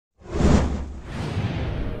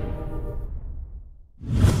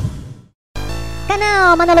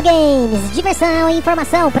Canal Manolo Games, diversão e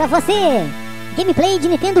informação pra você. Gameplay de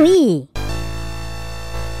Nintendo Wii.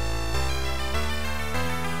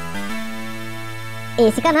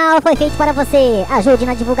 Esse canal foi feito para você. Ajude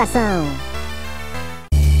na divulgação.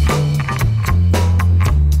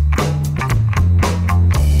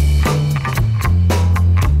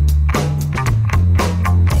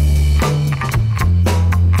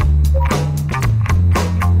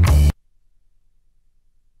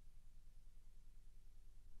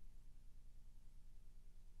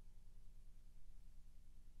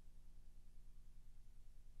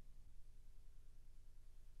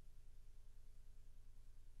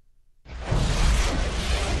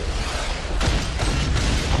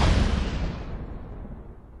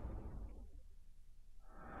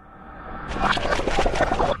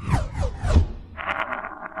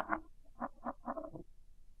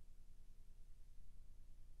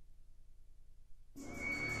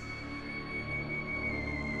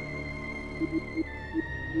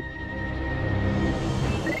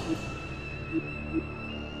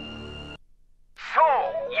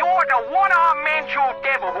 You're the one-armed Manchu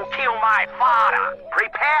devil who killed my father.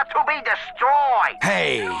 Prepare to be destroyed.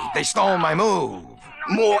 Hey, they stole my move.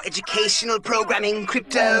 More educational programming,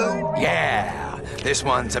 Crypto? Yeah, this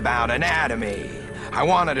one's about anatomy. I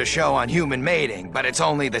wanted a show on human mating, but it's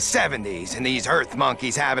only the 70s, and these Earth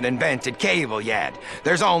monkeys haven't invented cable yet.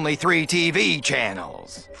 There's only 3 TV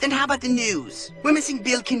channels. Then how about the news? We're missing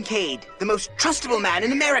Bill Kincaid, the most trustable man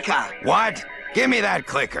in America. What? Give me that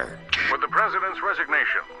clicker. With the president's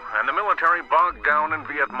resignation and the military bogged down in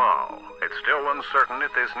Vietnam, it's still uncertain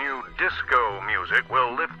if this new disco music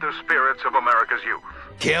will lift the spirits of America's youth.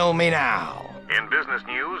 Kill me now. In business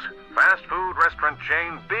news, fast food restaurant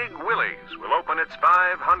chain Big Willie's will open its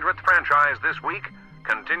 500th franchise this week,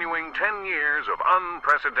 continuing 10 years of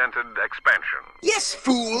unprecedented expansion. Yes,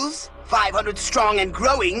 fools! 500 strong and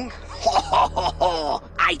growing. Ho ho ho ho!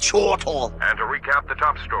 I chortle. And to recap the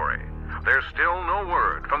top story, there's still no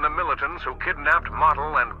word from the militants who kidnapped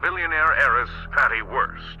model and billionaire heiress Patty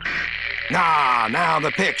Wurst. Ah, now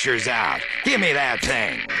the picture's out. Give me that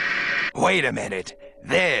thing. Wait a minute.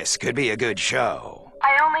 This could be a good show.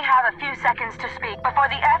 I only have a few seconds to speak before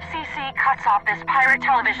the FCC cuts off this pirate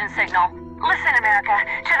television signal. Listen, America,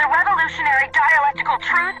 to the revolutionary dialectical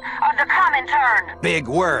truth of the Comintern. Big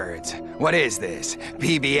words. What is this?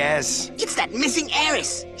 PBS? It's that missing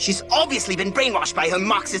heiress. She's obviously been brainwashed by her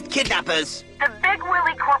Marxist kidnappers. The Big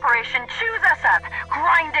Willie Corporation chews us up,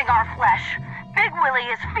 grinding our flesh. Big Willie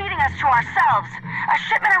is feeding us to ourselves. A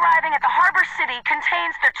shipment arriving at the harbor city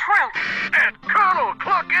contains the truth. At Colonel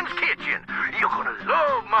Cluckin's Kitchen, you're gonna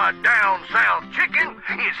love my down south chicken.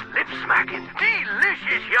 It's lip-smacking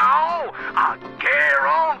delicious, y'all. I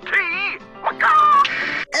guarantee.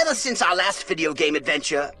 Ever since our last video game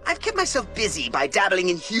adventure, I've kept myself busy by dabbling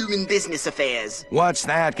in human business affairs. What's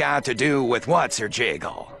that got to do with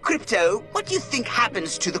what's-her-jiggle? Crypto, what do you think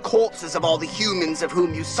happens to the corpses of all the humans of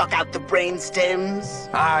whom you suck out the brain stems?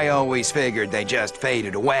 I always figured they just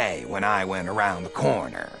faded away when I went around the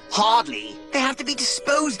corner. Hardly. They have to be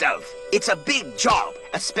disposed of. It's a big job,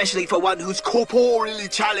 especially for one who's corporeally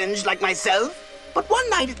challenged like myself. But one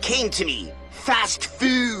night it came to me. Fast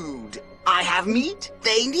food. I have meat,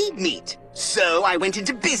 they need meat. So I went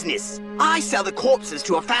into business. I sell the corpses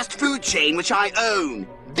to a fast food chain which I own.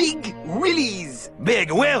 Big Willie's.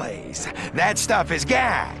 Big Willie's? That stuff is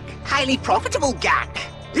gag. Highly profitable gag.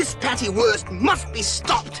 This Patty Wurst must be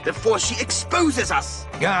stopped before she exposes us.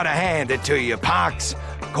 Gotta hand it to you, Pox.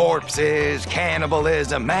 Corpses,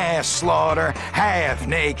 cannibalism, mass slaughter,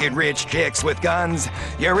 half-naked rich chicks with guns.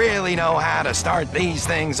 You really know how to start these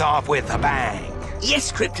things off with a bang.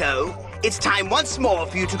 Yes, Crypto. It's time once more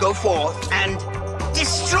for you to go forth and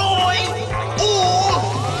destroy all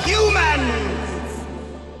humans!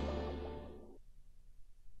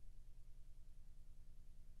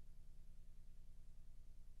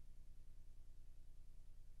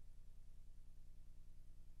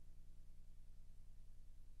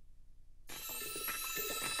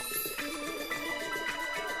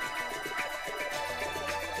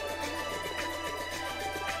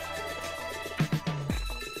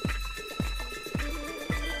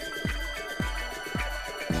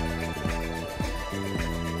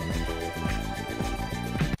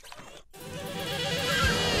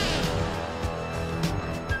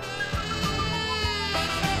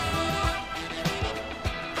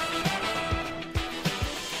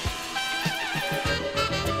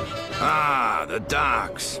 Ah, the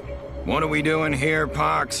docks. What are we doing here,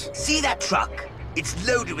 Pox? See that truck? It's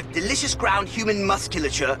loaded with delicious ground human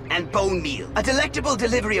musculature and bone meal. A delectable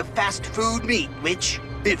delivery of fast food meat, which,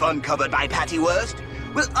 if uncovered by Patty Wurst,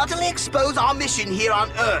 will utterly expose our mission here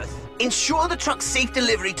on Earth. Ensure the truck's safe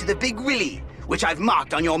delivery to the Big Willie, which I've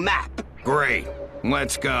marked on your map. Great.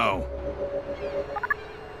 Let's go.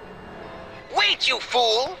 Wait, you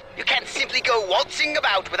fool! You can't simply go waltzing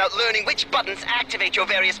about without learning which buttons activate your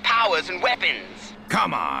various powers and weapons.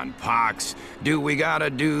 Come on, Pox. Do we gotta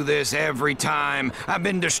do this every time? I've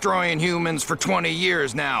been destroying humans for 20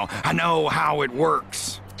 years now. I know how it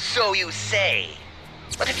works. So you say.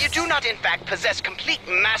 But if you do not in fact possess complete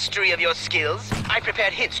mastery of your skills, I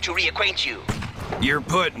prepared hints to reacquaint you. You're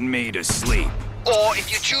putting me to sleep. Or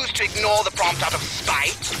if you choose to ignore the prompt out of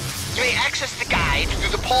spite, you may access the guide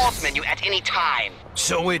through the pause menu at any time.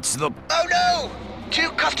 So it's the... Oh no! 2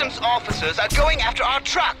 customs officers are going after our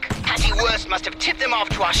truck. Hattie Worst must have tipped them off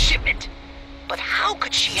to our shipment. But how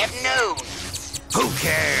could she have known? Who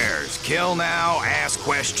cares? Kill now, ask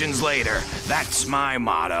questions later. That's my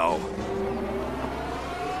motto.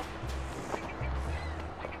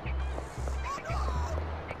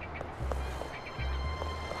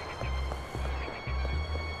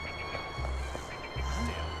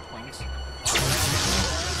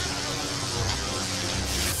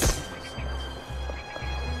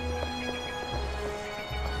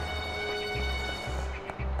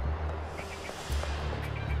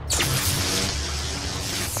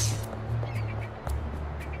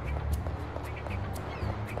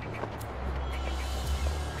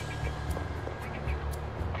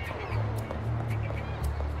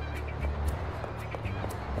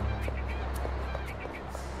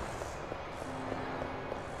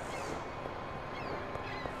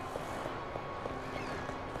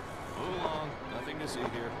 To see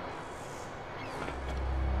here.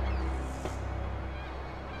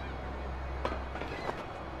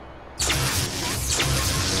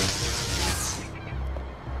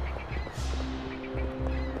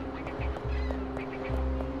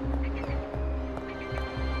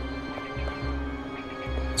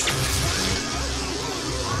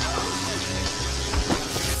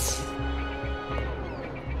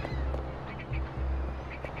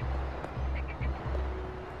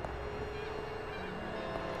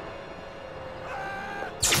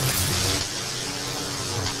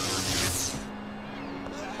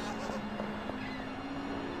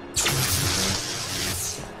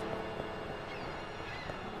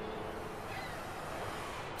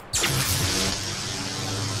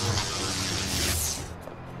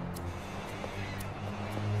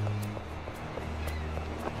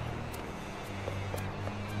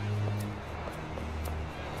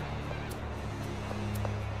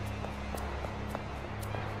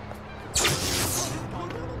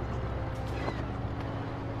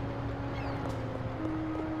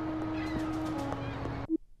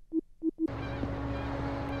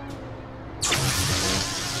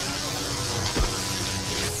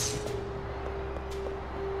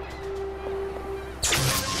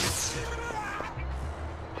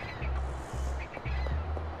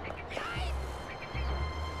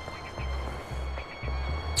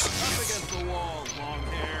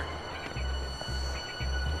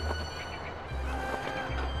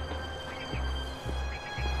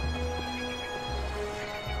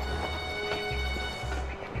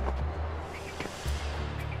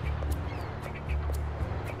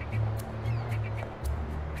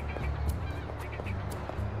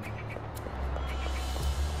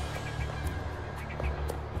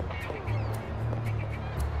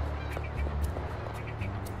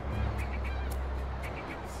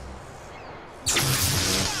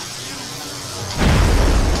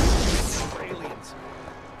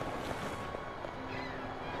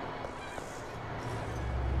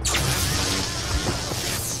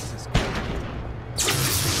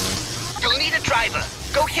 Driver,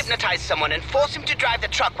 go hypnotize someone and force him to drive the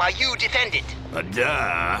truck while you defend it.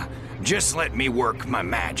 Duh. Just let me work my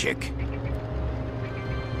magic.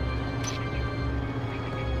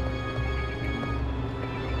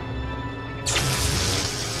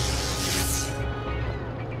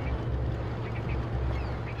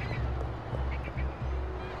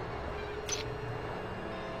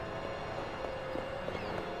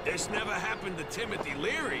 This never happened to Timothy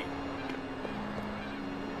Leary.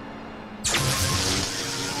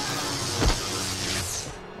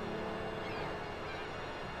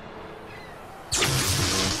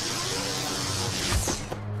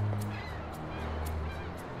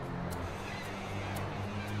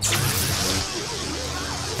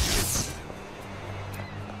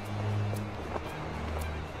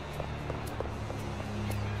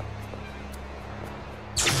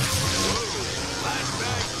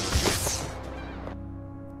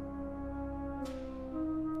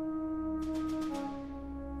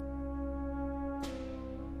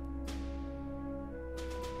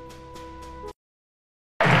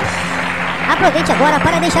 Aproveite agora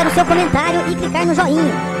para deixar o seu comentário e clicar no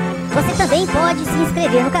joinha. Você também pode se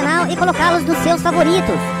inscrever no canal e colocá-los nos seus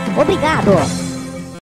favoritos. Obrigado!